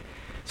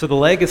So the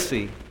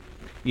legacy,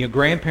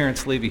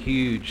 grandparents leave a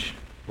huge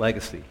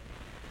legacy.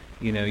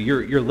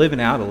 You're living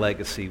out a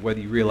legacy,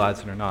 whether you realize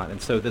it or not.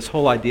 And so this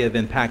whole idea of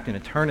impacting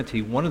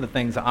eternity, one of the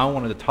things I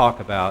wanted to talk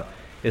about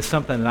is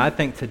something that I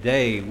think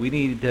today we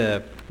need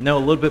to know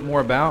a little bit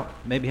more about,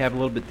 maybe have a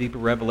little bit deeper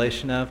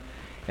revelation of,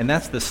 and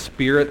that's the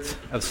spirit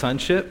of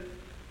sonship.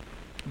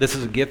 This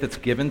is a gift that's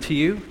given to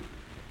you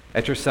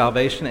at your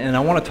salvation, and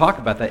I want to talk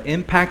about that,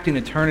 impacting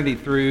eternity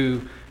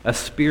through a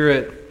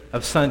spirit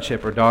of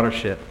sonship or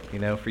daughtership,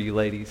 for you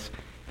ladies.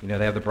 They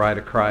have the bride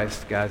of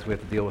Christ. Guys, we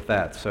have to deal with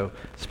that. So,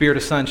 spirit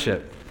of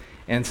sonship.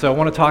 And so I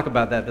want to talk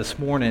about that this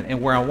morning.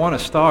 And where I want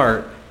to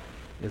start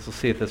is, let's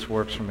see if this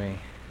works for me.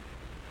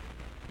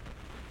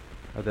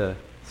 Are the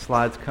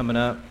slides coming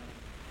up?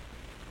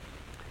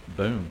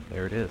 Boom,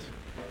 there it is.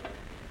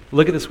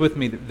 Look at this with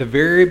me. The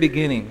very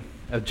beginning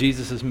of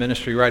Jesus'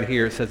 ministry right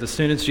here, it says, as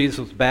soon as Jesus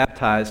was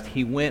baptized,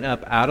 he went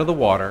up out of the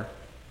water.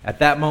 At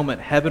that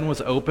moment, heaven was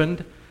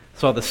opened,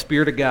 saw the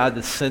Spirit of God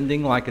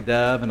descending like a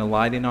dove and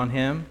alighting on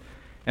him.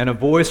 And a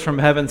voice from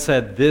heaven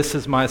said, this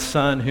is my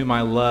Son whom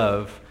I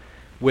love.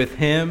 With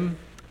him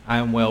I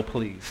am well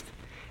pleased.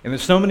 And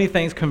there's so many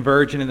things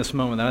converging in this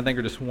moment that I think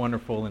are just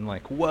wonderful and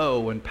like,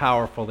 whoa, and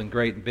powerful and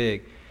great and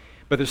big.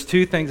 But there's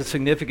two things of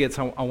significance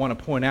I want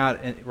to point out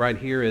right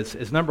here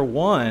is number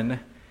one,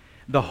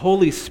 the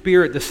Holy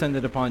Spirit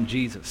descended upon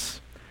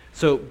Jesus.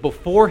 So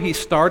before he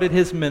started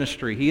his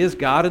ministry, he is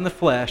God in the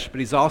flesh, but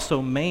he's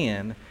also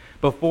man.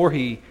 Before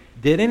he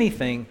did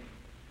anything,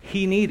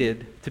 he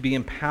needed to be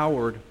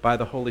empowered by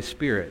the Holy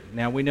Spirit.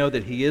 Now, we know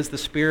that he is the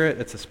Spirit.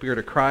 It's the Spirit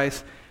of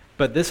Christ.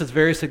 But this is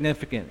very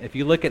significant. If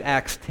you look at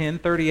Acts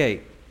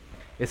 10:38,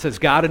 it says,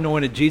 God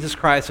anointed Jesus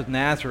Christ of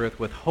Nazareth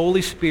with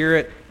Holy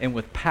Spirit and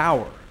with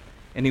power.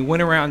 And he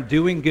went around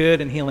doing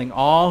good and healing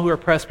all who are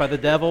oppressed by the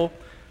devil,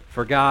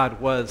 for God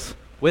was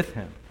with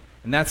him.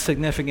 And that's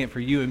significant for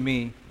you and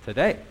me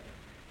today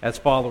as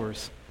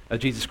followers of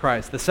Jesus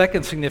Christ. The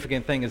second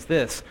significant thing is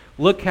this.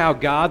 Look how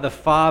God the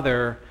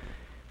Father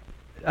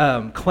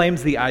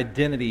claims the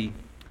identity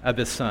of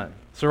his Son.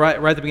 So right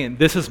at the beginning,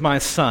 this is my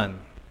Son,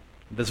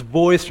 this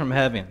voice from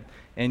heaven,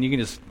 and you can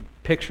just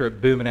picture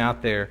it booming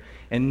out there.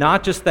 And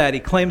not just that,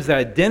 he claims the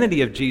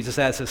identity of Jesus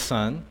as his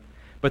Son,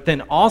 but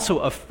then also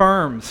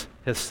affirms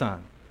his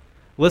Son.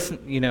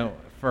 Listen,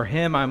 for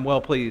him I'm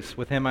well pleased,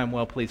 with him I'm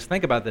well pleased.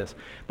 Think about this.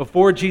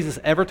 Before Jesus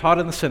ever taught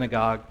in the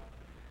synagogue,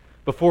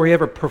 before he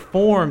ever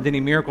performed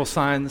any miracle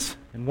signs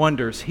and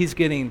wonders, he's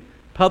getting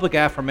public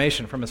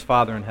affirmation from his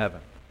Father in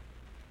heaven.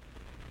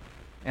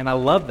 And I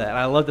love that.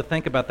 I love to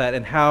think about that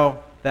and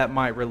how that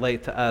might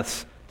relate to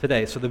us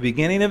today. So the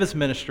beginning of his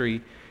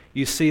ministry,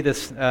 you see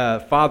this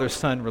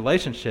father-son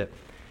relationship.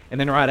 And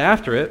then right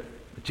after it,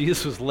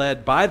 Jesus was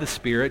led by the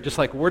Spirit, just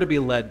like we're to be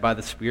led by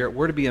the Spirit.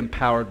 We're to be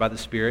empowered by the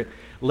Spirit,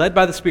 led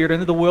by the Spirit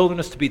into the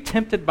wilderness to be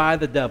tempted by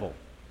the devil.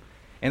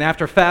 And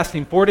after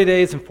fasting 40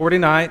 days and 40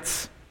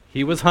 nights,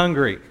 he was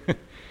hungry.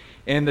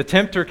 And the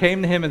tempter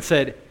came to him and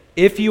said,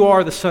 if you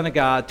are the Son of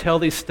God, tell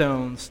these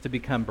stones to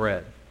become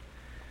bread.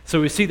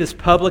 So we see this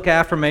public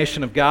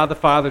affirmation of God the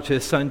Father to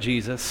his Son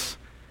Jesus.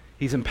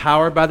 He's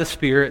empowered by the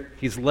Spirit.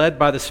 He's led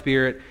by the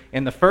Spirit.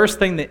 And the first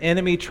thing the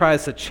enemy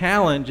tries to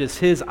challenge is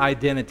his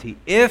identity.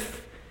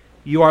 If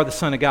you are the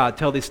Son of God,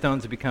 tell these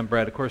stones to become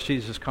bread. Of course,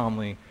 Jesus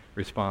calmly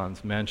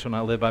responds, man shall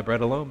not live by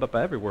bread alone, but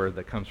by every word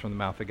that comes from the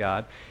mouth of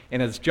God.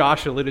 And as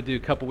Josh alluded to a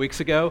couple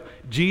weeks ago,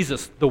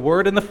 Jesus, the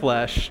Word in the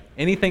flesh,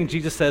 anything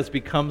Jesus says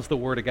becomes the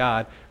Word of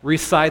God,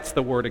 recites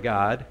the Word of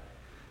God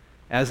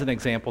as an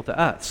example to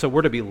us. So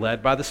we're to be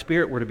led by the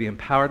Spirit, we're to be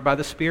empowered by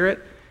the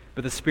Spirit,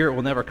 but the Spirit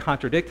will never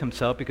contradict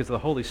himself because the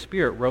Holy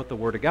Spirit wrote the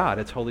Word of God.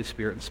 It's Holy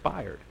Spirit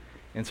inspired.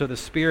 And so the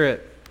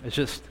Spirit is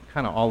just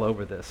kind of all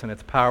over this, and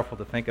it's powerful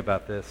to think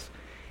about this.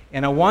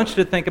 And I want you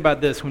to think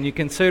about this. When you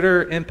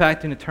consider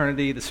impacting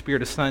eternity, the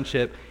Spirit of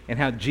sonship, and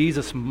how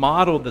Jesus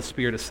modeled the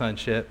Spirit of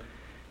sonship,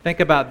 think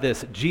about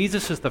this.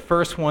 Jesus is the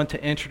first one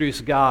to introduce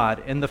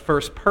God in the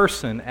first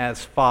person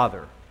as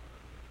Father.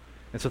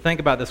 And so think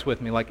about this with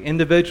me. Like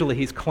individually,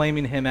 he's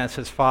claiming him as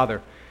his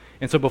Father.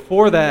 And so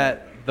before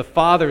that, the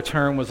Father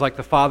term was like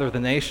the Father of the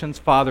nations,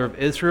 Father of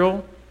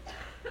Israel.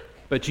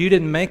 But you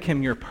didn't make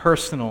him your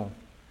personal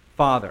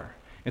Father.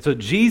 And so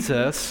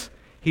Jesus,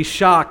 he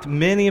shocked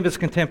many of his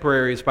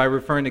contemporaries by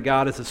referring to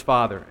God as his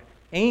Father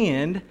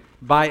and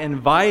by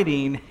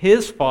inviting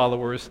his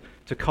followers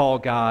to call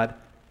God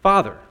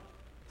Father.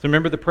 So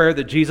remember the prayer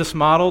that Jesus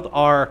modeled?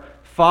 Our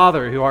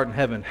Father who art in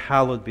heaven,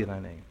 hallowed be thy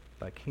name.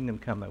 Thy kingdom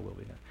come, thy will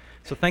be done.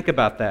 So think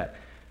about that.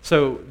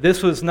 So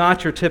this was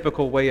not your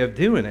typical way of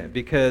doing it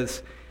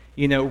because,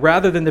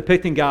 rather than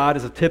depicting God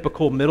as a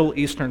typical Middle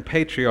Eastern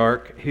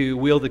patriarch who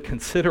wielded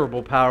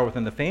considerable power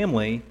within the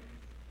family,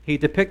 he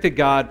depicted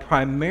God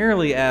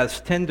primarily as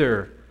a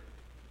tender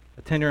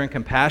and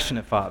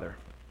compassionate Father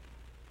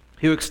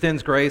who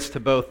extends grace to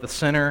both the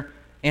sinner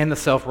and the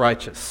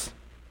self-righteous.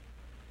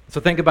 So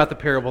think about the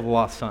parable of the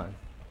lost son.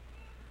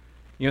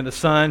 The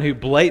son who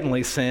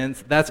blatantly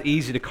sins, that's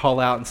easy to call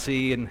out and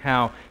see, and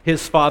how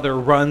his father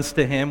runs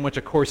to him, which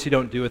of course you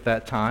don't do at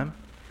that time,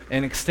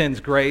 and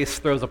extends grace,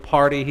 throws a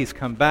party, he's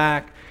come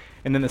back.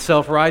 And then the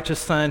self-righteous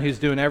son who's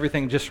doing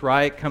everything just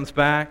right comes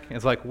back and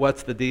is like,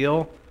 what's the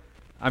deal?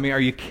 I mean, are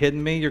you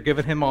kidding me? You're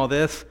giving him all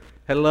this?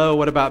 Hello,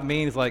 what about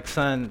me? He's like,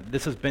 son,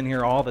 this has been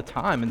here all the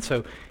time. And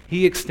so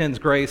he extends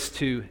grace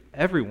to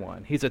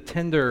everyone. He's a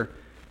tender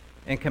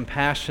and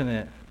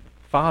compassionate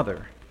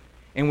father.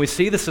 And we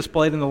see this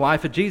displayed in the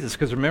life of Jesus,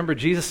 because remember,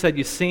 Jesus said,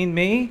 you've seen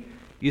me,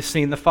 you've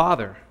seen the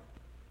Father.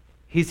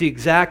 He's the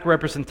exact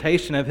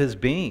representation of his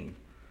being.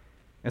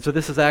 And so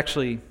this is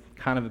actually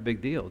kind of a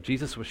big deal.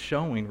 Jesus was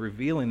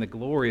revealing the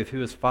glory of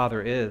who his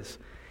Father is.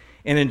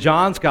 And in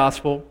John's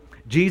Gospel,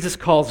 Jesus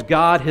calls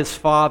God his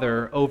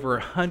Father over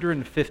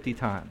 150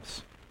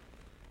 times.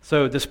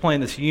 So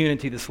displaying this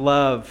unity, this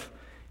love,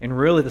 and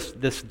really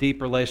this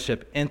deep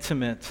relationship,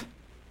 intimate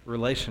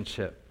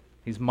relationship.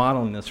 He's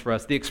modeling this for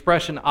us. The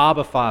expression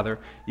Abba Father,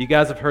 you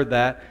guys have heard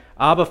that.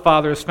 Abba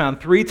Father is found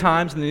 3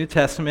 times in the New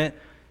Testament.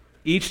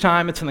 Each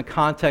time it's in the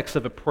context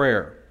of a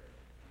prayer.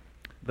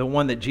 The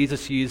one that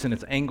Jesus used in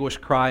his anguish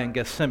cry in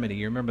Gethsemane.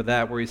 You remember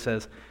that, where he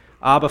says,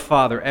 Abba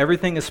Father,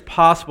 everything is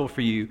possible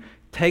for you.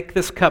 Take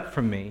this cup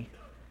from me,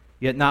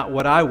 yet not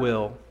what I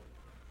will,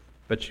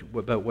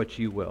 but what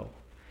you will.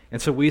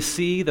 And so we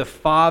see the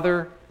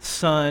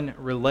Father-Son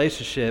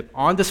relationship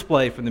on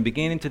display from the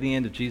beginning to the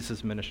end of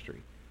Jesus'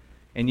 ministry.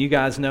 And you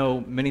guys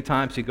know many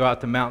times you go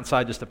out to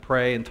mountainside just to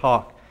pray and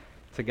talk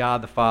to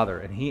God the Father.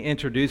 And he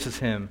introduces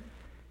him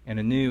in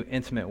a new,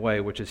 intimate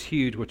way, which is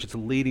huge, which is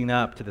leading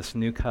up to this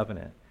new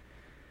covenant.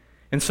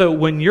 And so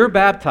when you're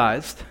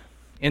baptized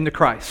into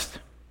Christ,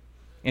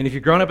 and if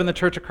you've grown up in the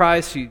Church of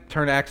Christ, you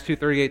turn to Acts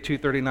 2:38,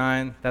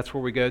 2:39, that's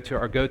where we go to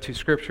our go-to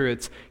scripture.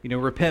 It's,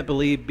 repent,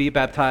 believe, be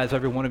baptized,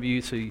 every one of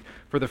you,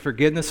 for the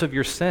forgiveness of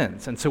your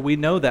sins. And so we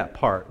know that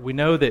part. We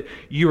know that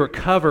you are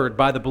covered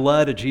by the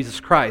blood of Jesus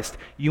Christ.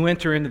 You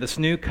enter into this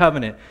new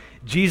covenant.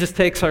 Jesus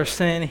takes our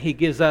sin, he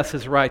gives us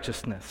his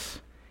righteousness.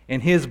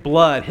 And his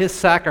blood, his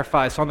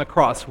sacrifice on the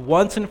cross,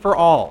 once and for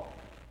all,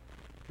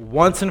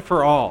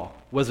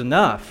 was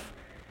enough.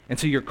 And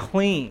so you're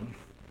clean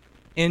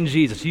in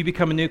Jesus. You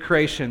become a new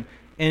creation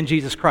in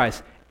Jesus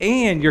Christ.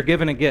 And you're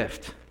given a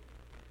gift.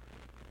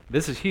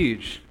 This is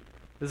huge.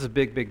 This is a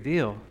big, big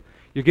deal.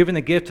 You're given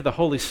the gift of the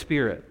Holy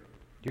Spirit.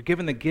 You're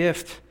given the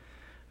gift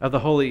of the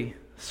Holy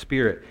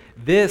Spirit.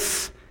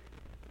 This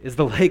is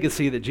the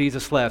legacy that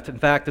Jesus left. In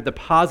fact, the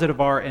deposit of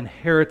our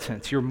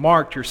inheritance. You're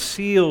marked, you're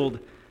sealed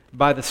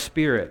by the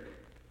Spirit.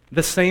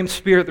 The same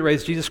Spirit that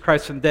raised Jesus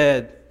Christ from the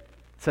dead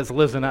says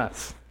lives in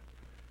us.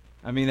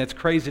 I mean, it's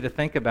crazy to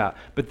think about.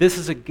 But this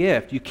is a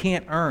gift you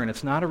can't earn.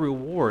 It's not a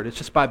reward. It's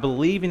just by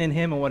believing in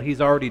him and what he's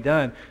already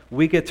done,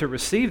 we get to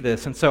receive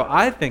this. And so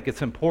I think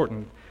it's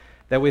important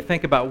that we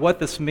think about what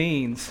this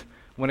means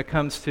when it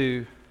comes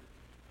to,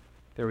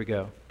 there we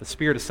go, the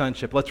Spirit of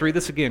sonship. Let's read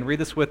this again. Read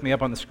this with me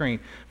up on the screen.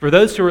 For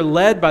those who are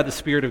led by the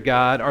Spirit of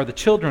God are the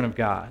children of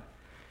God.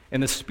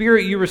 And the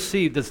Spirit you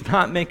receive does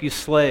not make you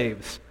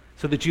slaves,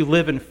 so that you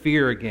live in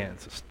fear again.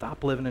 So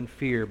stop living in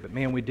fear. But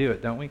man, we do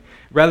it, don't we?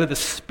 Rather, the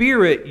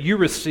Spirit you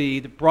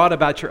received brought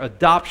about your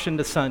adoption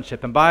to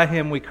sonship. And by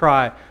him we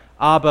cry,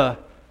 Abba,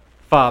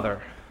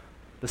 Father.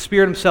 The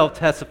Spirit himself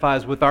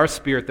testifies with our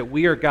spirit that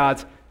we are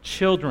God's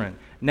children.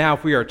 Now,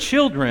 if we are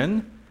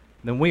children,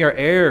 then we are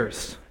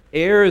heirs,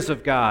 heirs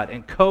of God,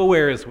 and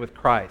co-heirs with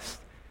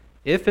Christ,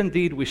 if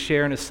indeed we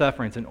share in his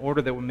sufferings, in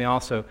order that we may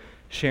also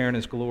share in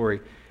his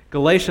glory.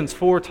 Galatians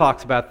 4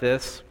 talks about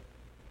this.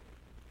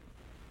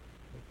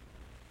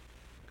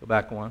 Go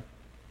back one.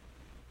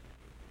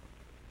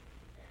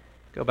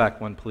 Go back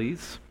one,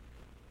 please.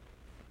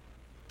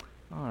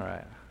 All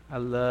right. I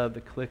love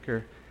the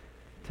clicker.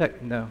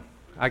 No,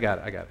 I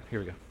got it. Here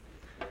we go.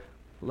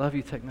 Love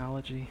you,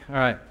 technology. All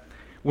right.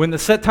 When the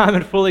set time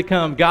had fully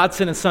come, God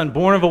sent his Son,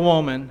 born of a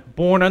woman,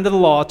 born under the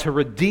law, to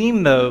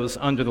redeem those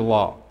under the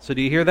law. So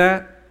do you hear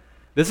that?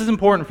 This is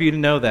important for you to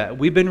know that.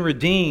 We've been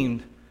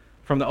redeemed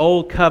from the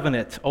Old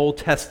Covenant, Old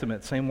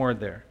Testament, same word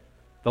there,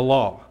 the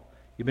law.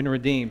 You've been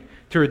redeemed.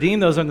 To redeem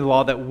those under the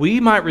law, that we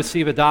might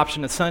receive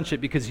adoption to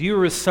sonship, because you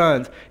are his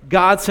sons.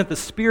 God sent the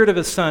Spirit of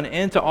his Son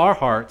into our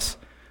hearts,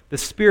 the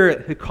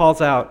Spirit who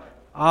calls out,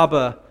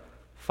 Abba,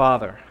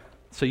 Father.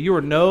 So you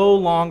are no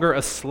longer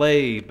a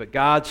slave, but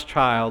God's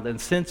child. And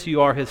since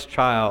you are his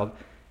child,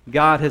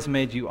 God has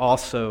made you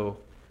also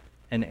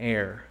an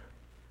heir.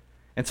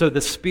 And so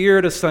the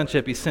Spirit of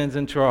sonship he sends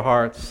into our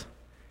hearts.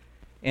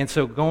 And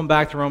so going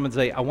back to Romans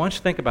 8, I want you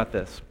to think about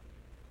this.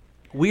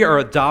 We are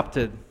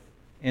adopted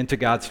into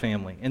God's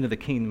family, into the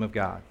kingdom of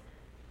God.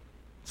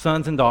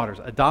 Sons and daughters,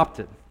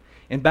 adopted.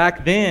 And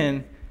back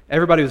then,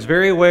 everybody was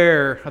very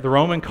aware of the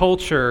Roman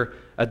culture.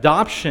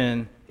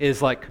 Adoption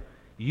is like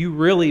you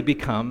really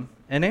become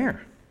an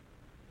heir.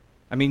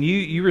 I mean,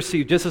 you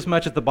receive just as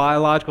much as the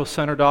biological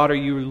son or daughter.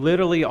 You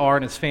literally are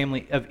in his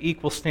family of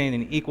equal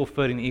standing, equal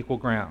footing, equal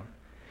ground.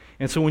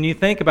 And so when you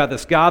think about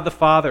this, God the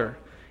Father,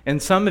 and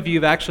some of you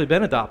have actually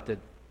been adopted,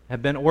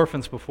 have been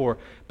orphans before,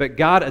 but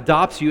God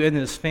adopts you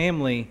into his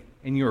family,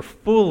 and you are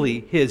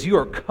fully his. You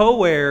are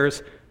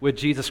co-heirs with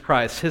Jesus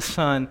Christ, his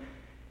Son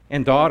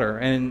and daughter.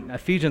 And in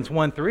Ephesians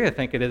 1:3, I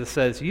think it is, it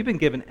says, you've been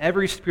given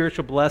every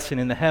spiritual blessing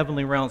in the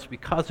heavenly realms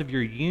because of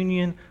your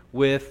union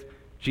with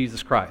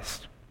Jesus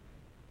Christ.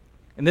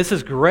 And this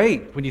is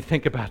great when you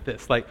think about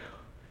this. Like,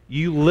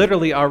 you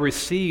literally are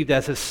received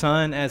as his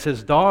son, as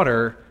his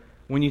daughter,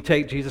 when you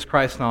take Jesus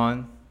Christ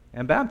on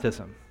in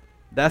baptism.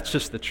 That's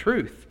just the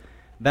truth.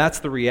 That's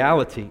the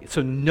reality.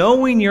 So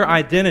knowing your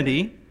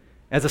identity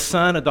as a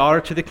son, a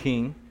daughter to the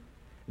King,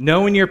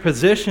 knowing your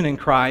position in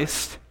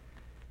Christ,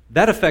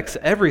 that affects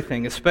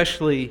everything,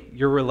 especially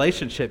your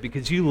relationship,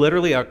 because you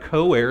literally are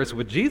co-heirs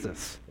with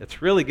Jesus.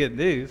 It's really good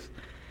news.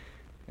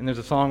 And there's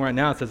a song right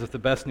now that says it's the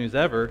best news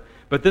ever.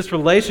 But this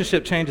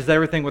relationship changes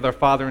everything with our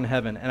Father in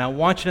heaven. And I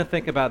want you to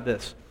think about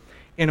this.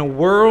 In a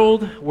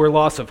world where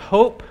loss of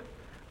hope,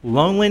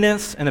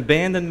 loneliness, and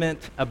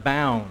abandonment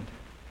abound,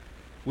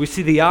 we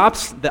see the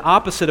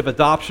opposite of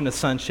adoption of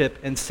sonship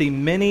and see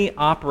many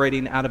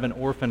operating out of an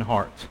orphan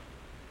heart.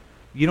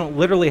 You don't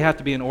literally have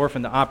to be an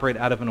orphan to operate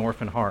out of an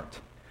orphan heart.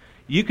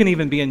 You can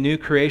even be a new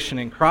creation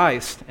in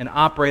Christ and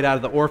operate out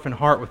of the orphan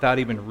heart without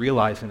even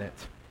realizing it.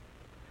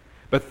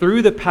 But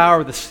through the power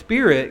of the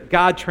Spirit,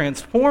 God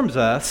transforms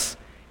us,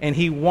 and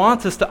he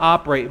wants us to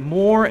operate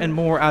more and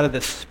more out of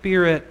the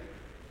spirit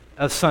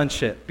of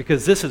sonship,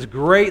 because this is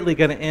greatly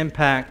going to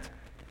impact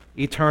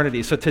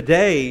eternity. So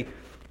today,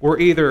 we're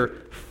either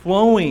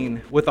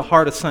flowing with a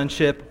heart of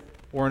sonship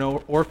or an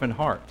orphan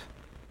heart.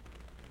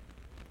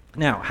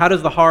 Now, how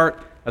does the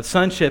heart of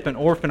sonship and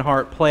orphan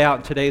heart play out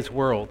in today's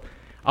world?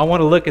 I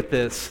want to look at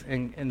this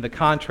and the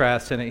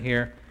contrast in it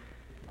here.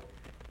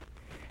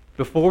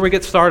 Before we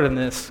get started in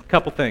this, a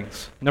couple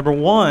things. Number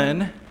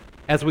one,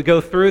 as we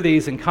go through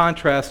these and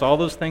contrast all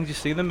those things you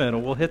see in the middle,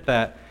 we'll hit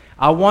that.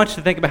 I want you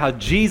to think about how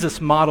Jesus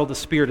modeled the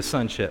spirit of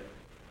sonship.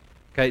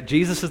 Okay,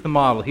 Jesus is the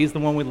model. He's the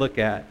one we look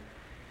at.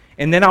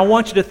 And then I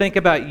want you to think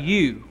about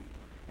you.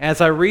 As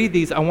I read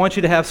these, I want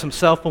you to have some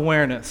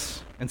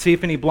self-awareness and see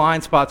if any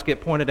blind spots get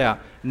pointed out.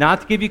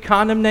 Not to give you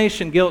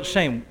condemnation, guilt,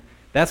 shame.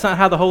 That's not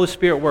how the Holy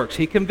Spirit works.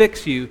 He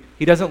convicts you.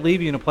 He doesn't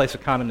leave you in a place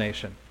of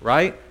condemnation,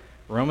 right?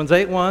 Romans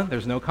 8:1,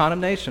 there's no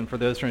condemnation for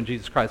those who are in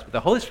Jesus Christ. But the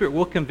Holy Spirit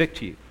will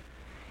convict you.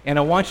 And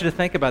I want you to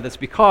think about this,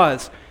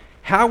 because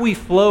how we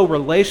flow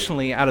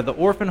relationally out of the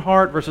orphan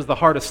heart versus the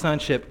heart of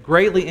sonship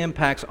greatly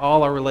impacts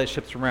all our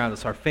relationships around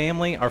us, our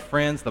family, our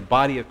friends, the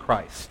body of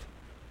Christ.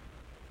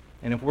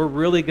 And if we're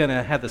really going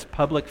to have this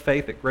public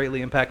faith that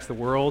greatly impacts the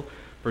world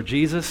for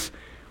Jesus,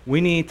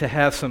 we need to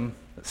have some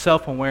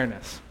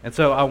self-awareness. And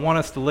so I want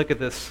us to look at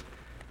this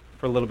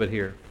for a little bit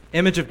here.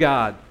 Image of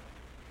God.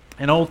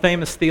 An old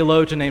famous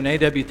theologian named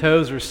A.W.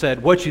 Tozer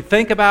said, what you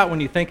think about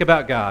when you think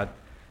about God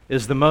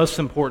is the most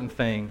important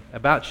thing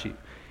about you.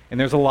 And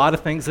there's a lot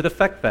of things that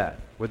affect that.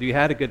 Whether you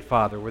had a good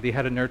father, whether you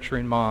had a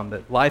nurturing mom,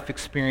 that life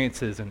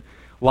experiences, and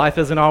life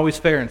isn't always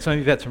fair, and some of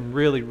you have had some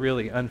really,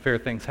 really unfair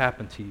things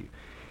happen to you.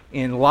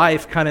 In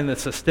life, kind of in the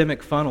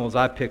systemic funnel, as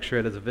I picture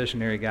it as a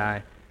visionary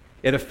guy,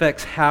 it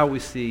affects how we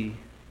see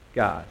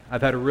God.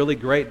 I've had a really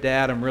great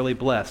dad. I'm really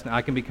blessed. Now,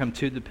 I can become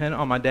too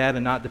dependent on my dad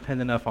and not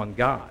depend enough on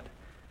God.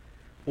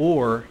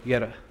 Or you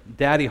had a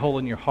daddy hole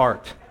in your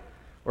heart,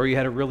 or you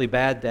had a really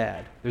bad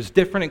dad. There's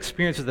different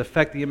experiences that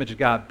affect the image of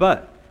God.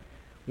 But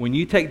when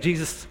you take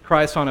Jesus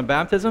Christ on in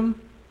baptism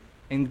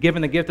and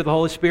given the gift of the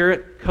Holy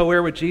Spirit,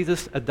 co-heir with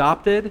Jesus,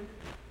 adopted,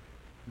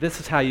 this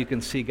is how you can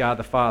see God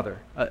the Father.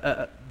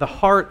 The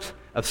heart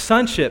of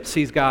sonship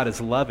sees God as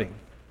loving,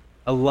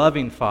 a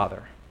loving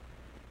Father.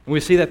 And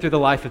we see that through the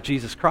life of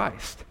Jesus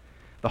Christ.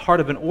 The heart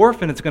of an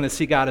orphan is going to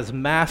see God as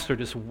master,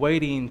 just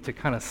waiting to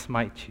kind of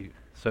smite you,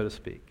 so to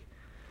speak.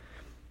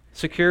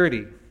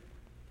 Security.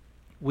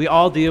 We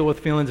all deal with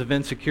feelings of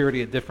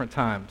insecurity at different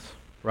times,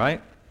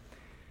 right?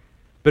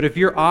 But if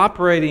you're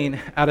operating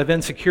out of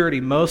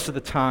insecurity most of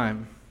the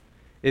time,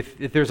 if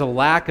there's a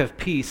lack of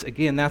peace,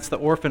 again, that's the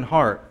orphan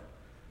heart.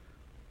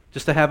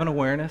 Just to have an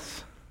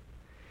awareness.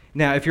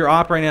 Now, if you're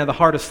operating out of the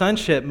heart of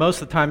sonship,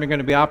 most of the time you're going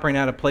to be operating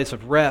out of a place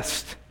of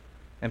rest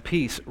and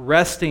peace.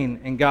 Resting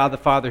in God the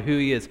Father, who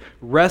he is.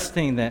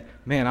 Resting that,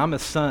 man, I'm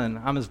his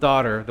son, I'm his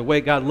daughter. The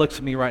way God looks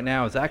at me right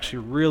now is actually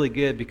really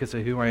good because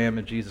of who I am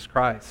in Jesus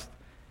Christ.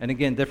 And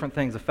again, different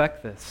things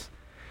affect this.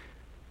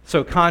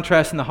 So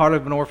contrasting the heart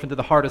of an orphan to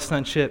the heart of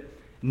sonship,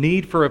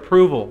 need for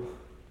approval.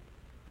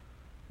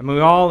 I mean,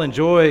 we all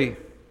enjoy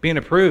being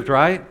approved,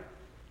 right?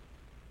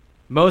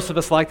 Most of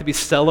us like to be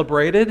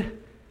celebrated,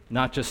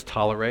 not just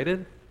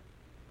tolerated.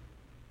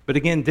 But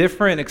again,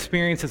 different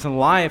experiences in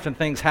life and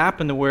things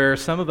happen to where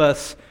some of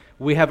us,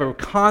 we have a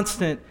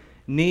constant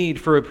need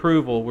for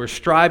approval. We're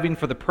striving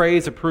for the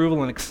praise,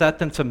 approval, and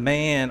acceptance of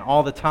man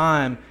all the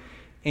time.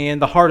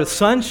 And the heart of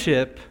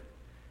sonship,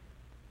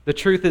 the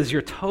truth is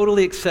you're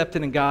totally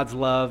accepted in God's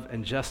love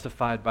and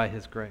justified by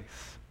his grace.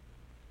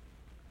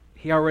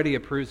 He already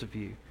approves of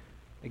you.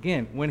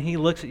 Again, when he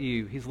looks at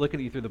you, he's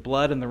looking at you through the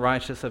blood and the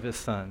righteousness of his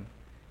Son.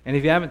 And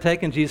if you haven't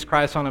taken Jesus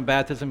Christ on in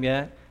baptism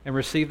yet and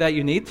received that,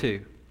 you need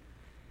to.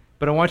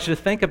 But I want you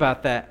to think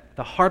about that.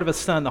 The heart of a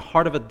son, the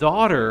heart of a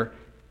daughter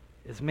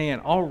is, man,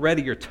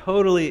 already you're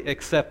totally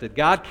accepted.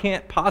 God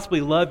can't possibly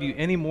love you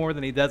any more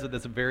than he does at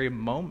this very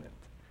moment.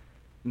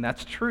 And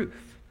that's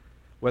truth,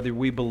 whether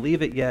we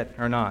believe it yet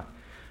or not.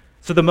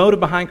 So the motive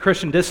behind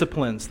Christian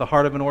disciplines, the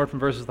heart of an orphan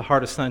versus the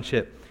heart of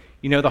sonship.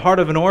 You know, the heart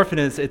of an orphan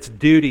is its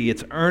duty,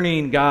 it's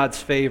earning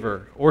God's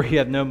favor, or you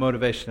have no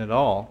motivation at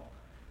all.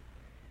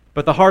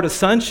 But the heart of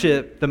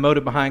sonship, the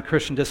motive behind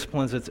Christian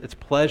disciplines, it's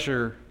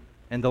pleasure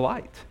and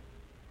delight.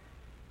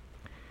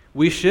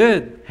 We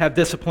should have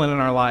discipline in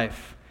our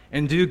life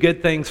and do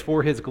good things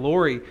for His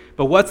glory.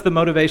 But what's the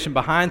motivation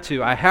behind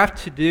to? I have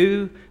to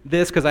do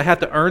this because I have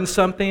to earn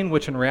something,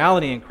 which in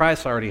reality in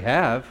Christ I already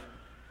have.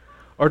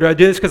 Or do I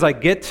do this because I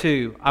get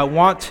to, I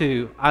want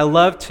to, I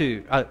love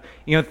to?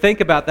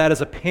 Think about that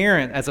as a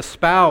parent, as a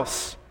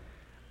spouse.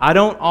 I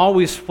don't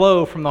always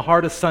flow from the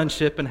heart of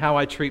sonship and how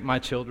I treat my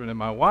children and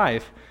my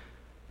wife.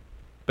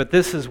 But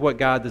this is what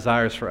God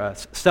desires for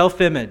us.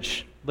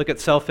 Self-image. Look at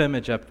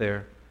self-image up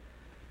there.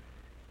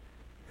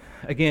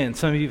 Again,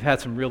 some of you have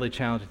had some really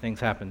challenging things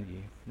happen to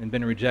you and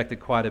been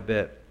rejected quite a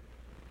bit.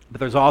 But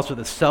there's also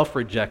the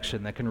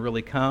self-rejection that can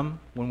really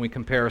come when we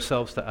compare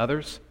ourselves to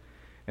others.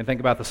 And think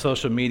about the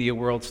social media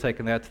world's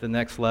taking that to the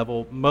next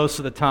level. Most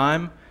of the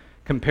time,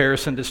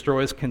 comparison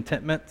destroys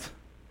contentment.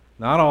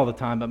 Not all the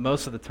time, but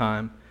most of the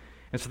time.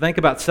 And so think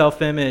about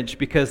self-image,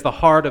 because the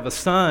heart of a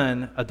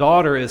son, a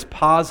daughter, is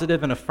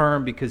positive and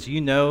affirmed because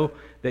you know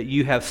that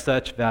you have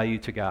such value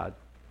to God.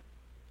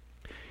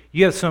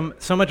 You have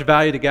so much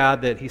value to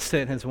God that He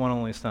sent His one and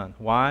only Son.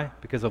 Why?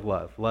 Because of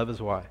love. Love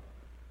is why.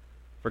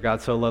 For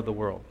God so loved the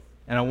world.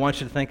 And I want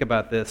you to think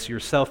about this, your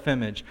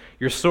self-image,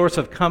 your source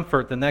of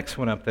comfort, the next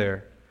one up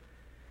there.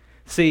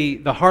 See,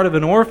 the heart of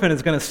an orphan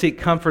is going to seek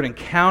comfort in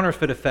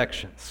counterfeit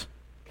affections,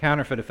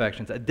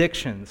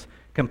 addictions,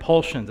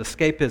 compulsions,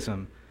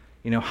 escapism,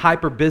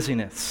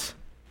 hyper-busyness.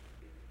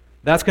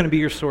 That's going to be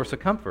your source of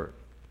comfort,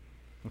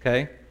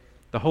 okay?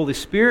 The Holy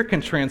Spirit can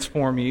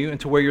transform you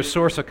into where your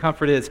source of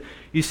comfort is.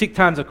 You seek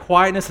times of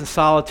quietness and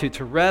solitude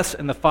to rest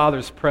in the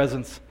Father's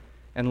presence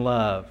and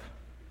love.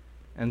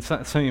 And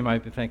some of you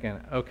might be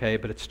thinking, okay,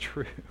 but it's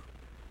true.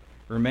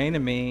 Remain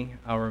in me,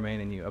 I'll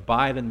remain in you.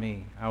 Abide in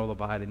me, I will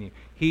abide in you.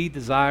 He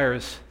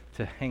desires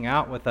to hang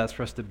out with us,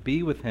 for us to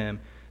be with Him,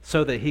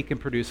 so that He can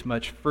produce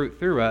much fruit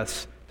through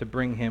us to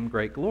bring Him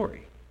great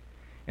glory.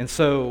 And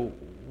so,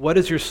 what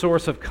is your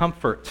source of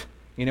comfort?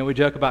 We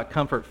joke about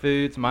comfort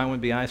foods. Mine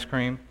would be ice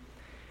cream.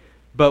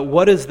 But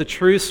what is the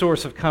true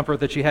source of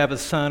comfort that you have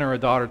as a son or a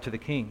daughter to the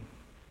King?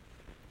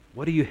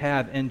 What do you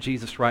have in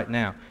Jesus right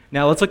now?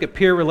 Now let's look at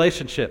peer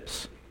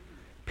relationships.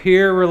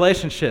 Peer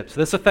relationships.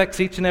 This affects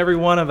each and every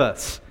one of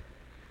us.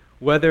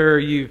 Whether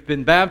you've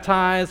been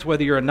baptized,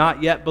 whether you're a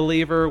not yet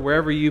believer,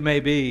 wherever you may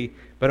be.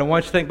 But I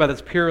want you to think about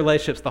this peer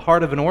relationships. The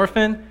heart of an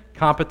orphan,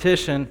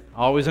 competition,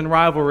 always in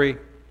rivalry,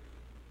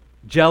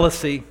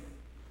 jealousy.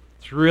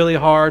 It's really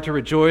hard to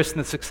rejoice in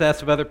the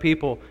success of other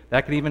people.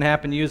 That can even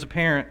happen to you as a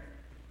parent.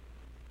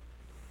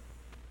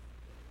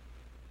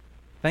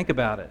 Think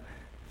about it.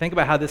 Think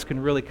about how this can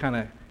really kind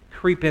of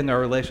creep into our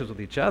relations with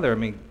each other. I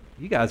mean,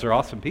 you guys are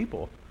awesome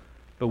people,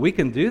 but we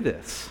can do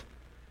this.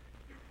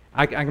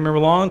 I can remember a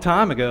long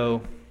time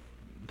ago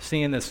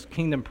seeing this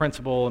kingdom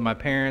principle in my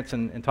parents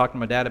and talking to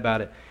my dad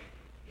about it.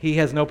 He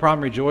has no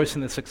problem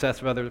rejoicing in the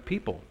success of other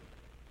people.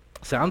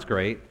 Sounds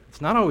great. It's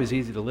not always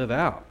easy to live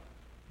out.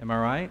 Am I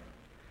right?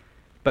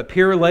 But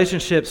peer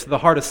relationships, the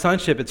heart of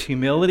sonship, it's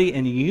humility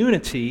and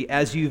unity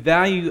as you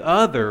value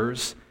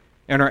others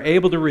and are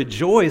able to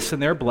rejoice in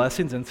their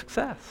blessings and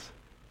success.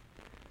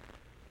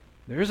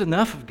 There's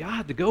enough of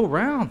God to go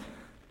around.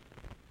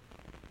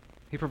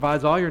 He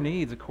provides all your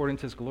needs according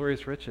to His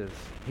glorious riches.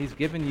 He's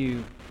given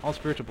you all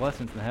spiritual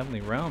blessings in the heavenly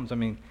realms. I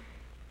mean,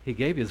 He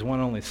gave you His one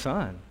and only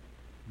Son.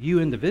 You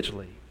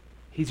individually.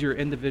 He's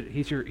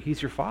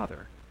your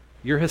Father.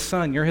 You're His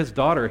son. You're His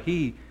daughter.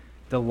 He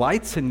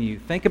delights in you.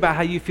 Think about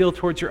how you feel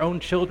towards your own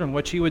children,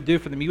 what you would do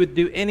for them. You would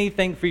do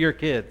anything for your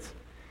kids.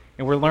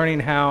 And we're learning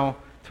how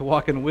to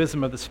walk in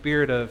wisdom of the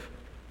Spirit of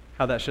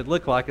how that should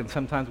look like, and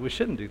sometimes we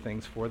shouldn't do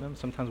things for them.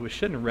 Sometimes we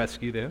shouldn't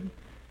rescue them.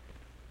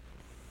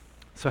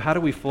 So how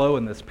do we flow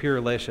in this peer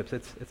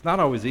relationships? It's not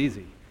always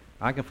easy.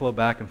 I can flow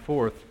back and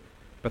forth,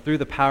 but through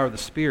the power of the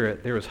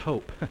Spirit, there is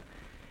hope.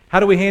 How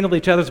do we handle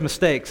each other's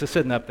mistakes? It's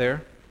sitting up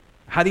there.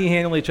 How do you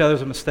handle each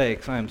other's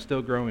mistakes? I am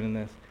still growing in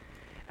this.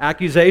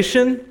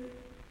 Accusation,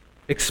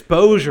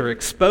 exposure.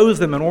 Expose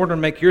them in order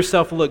to make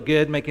yourself look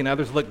good, making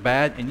others look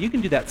bad, and you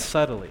can do that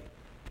subtly.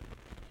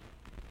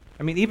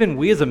 I mean, even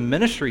we as a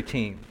ministry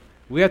team,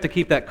 we have to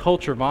keep that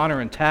culture of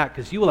honor intact,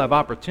 because you will have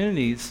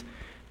opportunities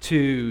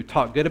to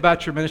talk good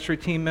about your ministry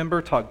team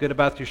member, talk good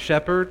about your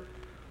shepherd,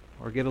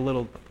 or get a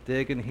little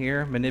dig in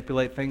here,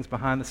 manipulate things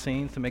behind the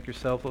scenes to make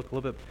yourself look a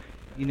little bit.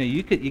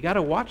 You got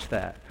to watch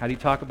that. How do you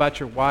talk about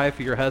your wife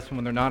or your husband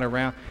when they're not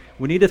around?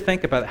 We need to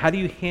think about it. How do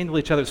you handle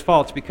each other's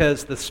faults?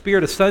 Because the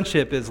spirit of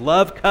sonship is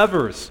love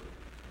covers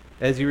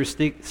as you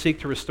seek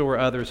to restore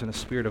others in a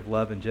spirit of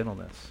love and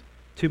gentleness.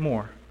 Two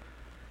more.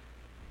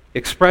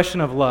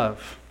 Expression of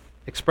love.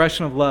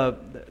 Expression of love.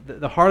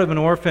 The heart of an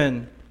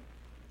orphan,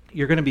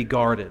 you're going to be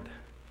guarded.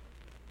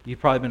 You've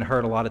probably been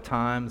hurt a lot of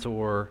times,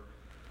 or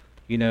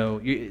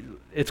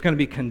it's going to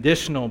be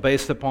conditional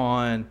based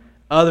upon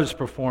others'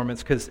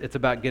 performance because it's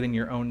about getting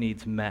your own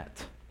needs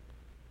met.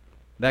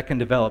 That can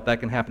develop, that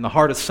can happen. The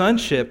heart of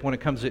sonship, when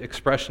it comes to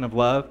expression of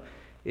love,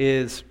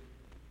 is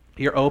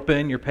you're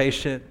open, you're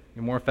patient,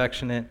 you're more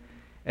affectionate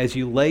as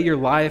you lay your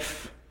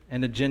life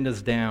and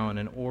agendas down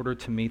in order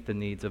to meet the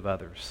needs of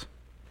others.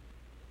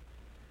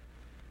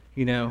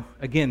 You know,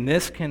 again,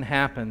 this can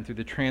happen through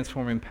the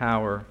transforming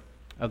power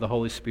of the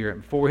Holy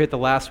Spirit. Before we hit the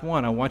last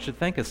one, I want you to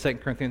think of 2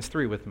 Corinthians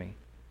 3 with me.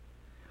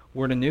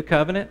 We're in a new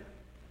covenant,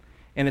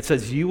 and it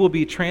says, you will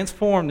be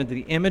transformed into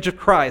the image of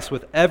Christ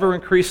with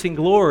ever-increasing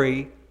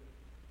glory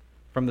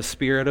from the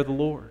Spirit of the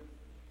Lord.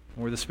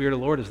 And where the Spirit of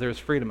the Lord is, there is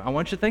freedom. I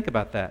want you to think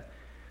about that.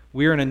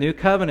 We are in a new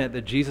covenant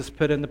that Jesus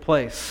put into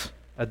place,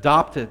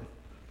 adopted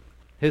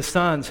his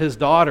sons, his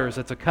daughters.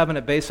 It's a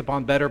covenant based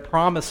upon better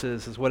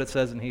promises, is what it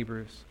says in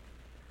Hebrews.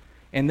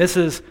 And this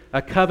is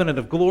a covenant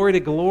of glory to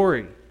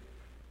glory.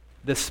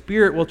 The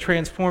Spirit will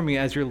transform you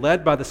as you're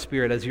led by the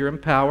Spirit, as you're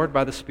empowered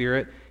by the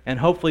Spirit, and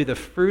hopefully the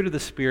fruit of the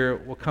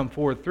Spirit will come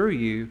forward through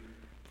you.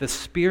 The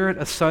Spirit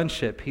of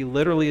sonship. He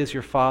literally is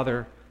your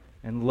Father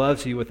and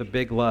loves you with a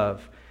big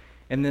love.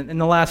 And then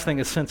the last thing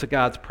is sense of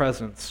God's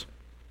presence.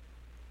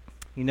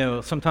 You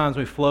know, sometimes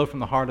we flow from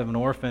the heart of an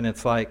orphan.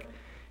 It's like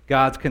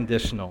God's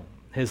conditional.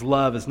 His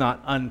love is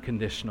not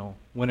unconditional,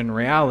 when in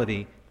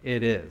reality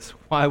it is.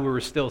 While we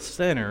were still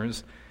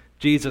sinners,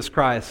 Jesus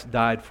Christ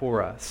died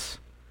for us.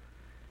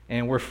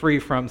 And we're free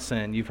from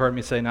sin. You've heard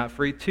me say not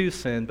free to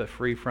sin, but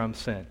free from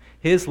sin.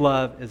 His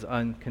love is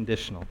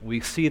unconditional. We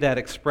see that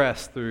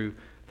expressed through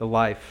the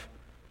life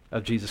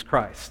of Jesus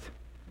Christ.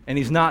 And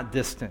he's not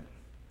distant.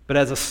 But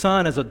as a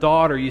son, as a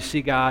daughter, you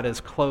see God as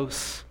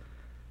close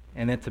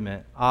and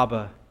intimate.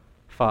 Abba,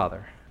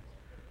 Father.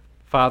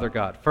 Father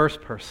God,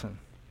 first person.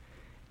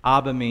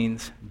 Abba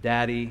means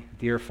daddy,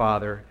 dear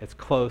Father. It's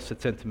close,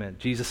 it's intimate.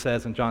 Jesus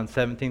says in John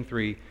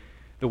 17:3,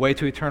 the way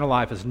to eternal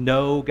life is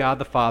know God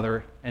the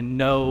Father and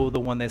know the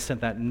one they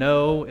sent. That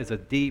know is a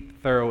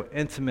deep, thorough,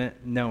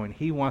 intimate knowing.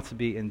 He wants to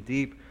be in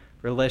deep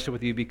relationship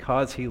with you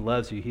because he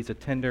loves you. He's a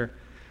tender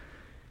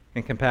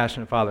and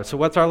compassionate Father. So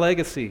what's our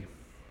legacy?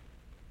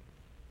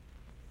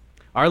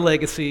 Our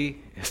legacy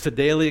is to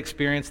daily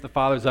experience the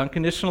Father's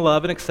unconditional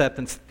love and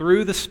acceptance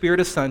through the Spirit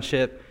of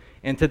sonship,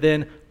 and to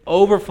then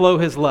overflow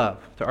his love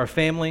to our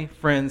family,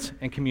 friends,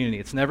 and community.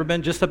 It's never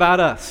been just about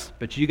us,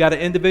 but you got to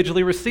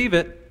individually receive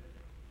it.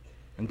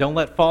 And don't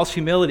let false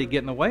humility get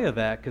in the way of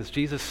that, because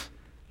Jesus,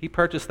 he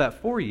purchased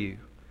that for you.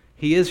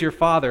 He is your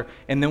Father.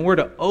 And then we're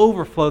to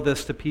overflow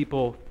this to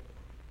people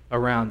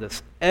around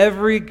us.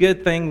 Every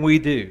good thing we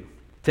do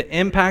to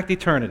impact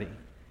eternity,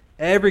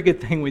 every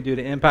good thing we do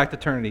to impact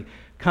eternity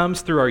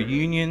comes through our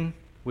union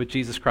with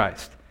Jesus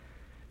Christ.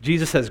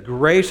 Jesus has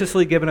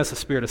graciously given us a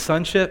spirit of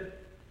sonship.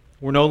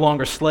 We're no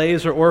longer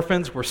slaves or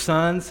orphans. We're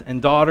sons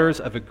and daughters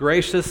of a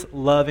gracious,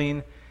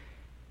 loving,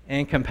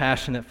 and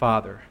compassionate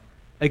Father.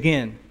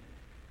 Again,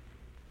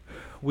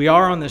 we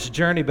are on this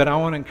journey, but I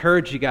want to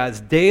encourage you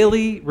guys,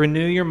 daily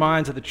renew your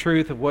minds of the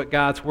truth of what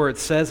God's Word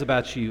says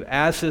about you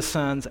as his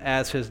sons,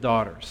 as his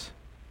daughters.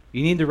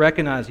 You need to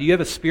recognize you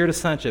have a spirit of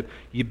sonship.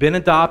 You've been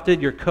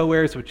adopted. You're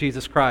co-heirs with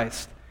Jesus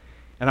Christ.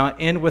 And I'll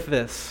end with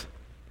this.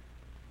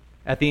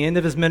 At the end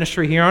of his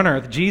ministry here on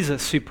earth,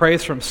 Jesus, who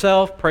prays for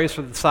himself, prays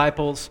for the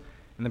disciples,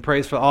 and then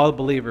prays for all the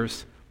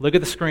believers. Look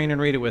at the screen and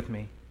read it with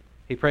me.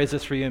 He prays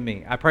this for you and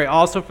me. I pray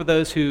also for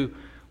those who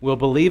will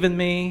believe in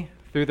me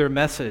through their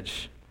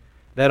message,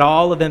 that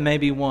all of them may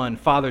be one.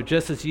 Father,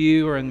 just as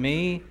you are in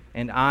me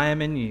and I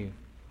am in you,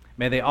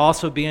 may they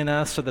also be in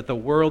us, so that the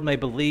world may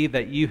believe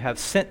that you have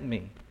sent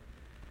me.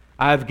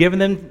 I have given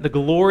them the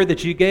glory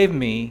that you gave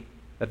me,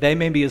 that they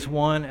may be as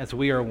one as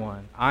we are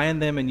one. I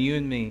and them and you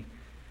and me,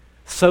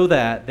 so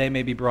that they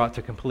may be brought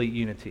to complete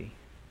unity.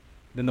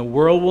 Then the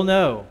world will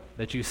know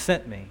that you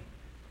sent me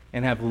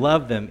and have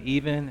loved them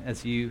even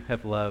as you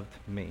have loved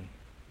me.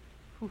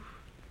 Whew.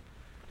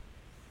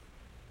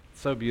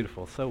 So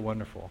beautiful, so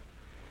wonderful.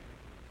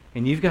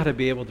 And you've got to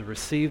be able to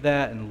receive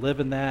that and live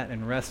in that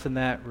and rest in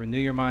that, renew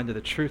your mind to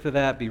the truth of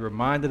that, be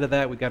reminded of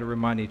that. We've got to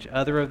remind each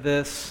other of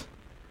this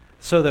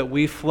so that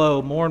we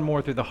flow more and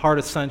more through the heart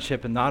of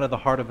sonship and not of the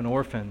heart of an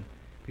orphan,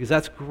 because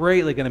that's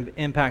greatly going to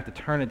impact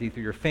eternity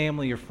through your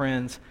family, your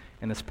friends,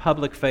 and this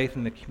public faith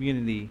in the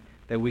community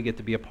that we get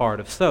to be a part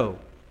of. So,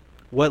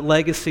 what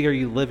legacy are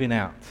you living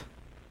out?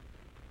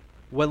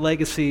 What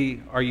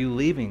legacy are you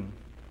leaving?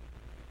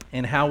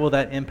 And how will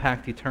that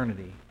impact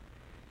eternity?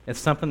 It's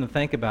something to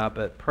think about,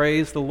 but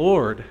praise the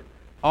Lord,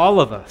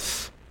 all of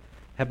us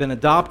have been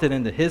adopted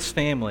into his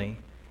family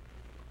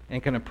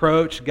and can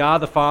approach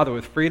God the Father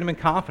with freedom and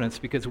confidence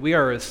because we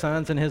are his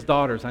sons and his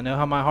daughters. I know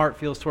how my heart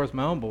feels towards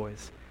my own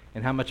boys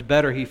and how much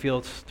better he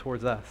feels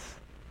towards us.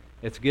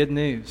 It's good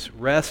news.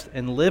 Rest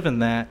and live in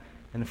that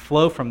and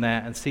flow from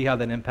that and see how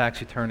that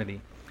impacts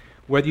eternity.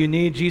 Whether you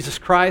need Jesus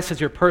Christ as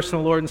your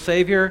personal Lord and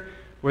Savior,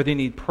 whether you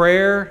need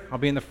prayer, I'll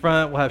be in the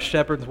front, we'll have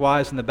shepherds'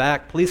 wives in the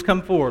back. Please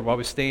come forward while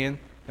we stand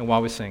and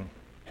while we sing.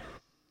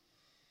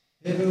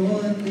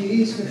 Everyone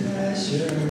needs compassion.